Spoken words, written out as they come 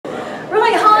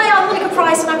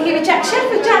Price and I'm here with Jack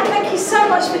Shepherd. Jack, thank you so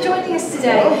much for joining us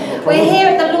today. We're here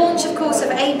at the launch, of course, of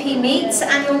AP Meats,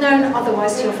 and you're known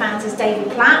otherwise to your fans as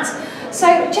David Platt. So,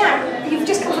 Jack, you've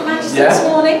just come from Manchester this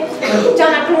morning. You've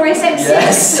done that glorious M6.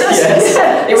 Yes.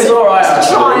 It was alright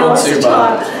actually, not too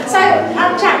bad. So,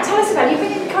 Jack, tell us about it. You've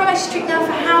been in Coronation Street now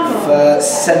for how long? For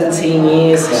 17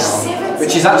 years now.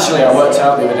 Which is actually, I worked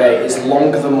out the other day, is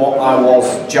longer than what I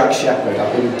was Jack Shepherd.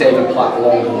 I've been David Platt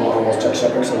longer than what I was Jack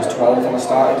Shepherd, so I was 12 when I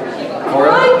started. Oh my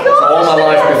gosh, so all my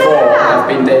life before, I've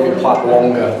been David Platt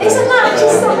longer. Isn't that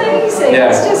just amazing?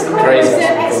 Yeah, it's just crazy.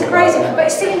 It's crazy,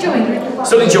 but still enjoying it.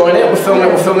 Still enjoying it.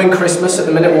 We're filming Christmas at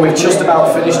the minute. We've just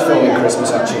about finished filming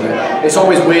Christmas actually. It's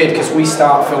always weird because we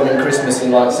start filming Christmas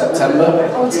in like September.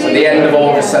 At the end of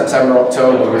August, September,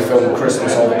 October, we film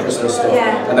Christmas, all the Christmas stuff.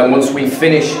 And then once we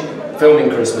finish filming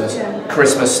Christmas,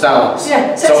 Christmas starts.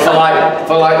 So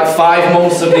for like 5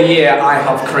 months of the year, I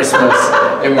have Christmas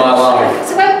in my life.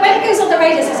 So when it goes on the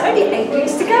radio, it's only 8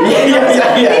 weeks to go.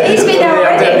 Yeah. He's been there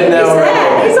already.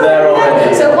 He's there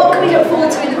already. So what can we look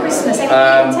forward to in the Christmas? Anything you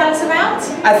can tell us about?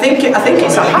 I think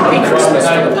it's a happy Christmas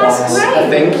for the Platts. I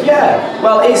think, yeah.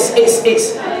 Well,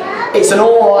 it's an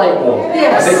alright one.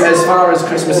 I think as far as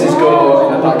Christmases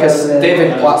go, because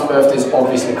David Platt's birthday is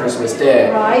obviously Christmas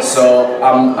Day, so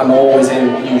I'm always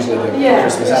in usually the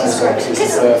Christmas episode because it's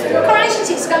his birthday. Coronation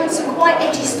Street's gone some quite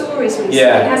edgy stories recently,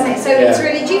 hasn't it? So it's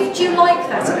really, do you like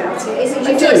that about it?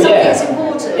 Do you feel something that's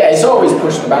important? Yeah, it's always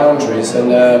pushed the boundaries, and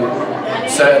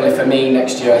certainly for me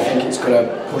next year I think it's going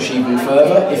to push even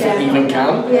further, if it even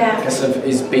can, because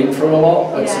he's been through a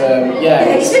lot. But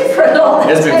he's been through a lot.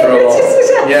 He's been through a lot.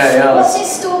 What's in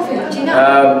store for him? Do you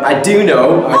know? I do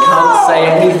know. I can't say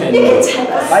anything. You can tell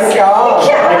us. I can't.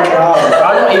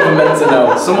 I'm not even meant to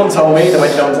know. Someone told me, they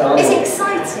went, don't tell me. Is it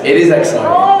exciting? It is exciting.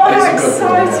 Oh, how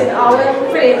exciting. Oh,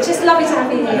 well, brilliant. Just lovely to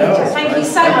have you here. Thank you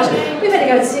so much. We better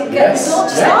go and get this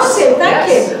launch started.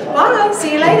 Thank you. Bye.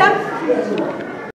 See you later.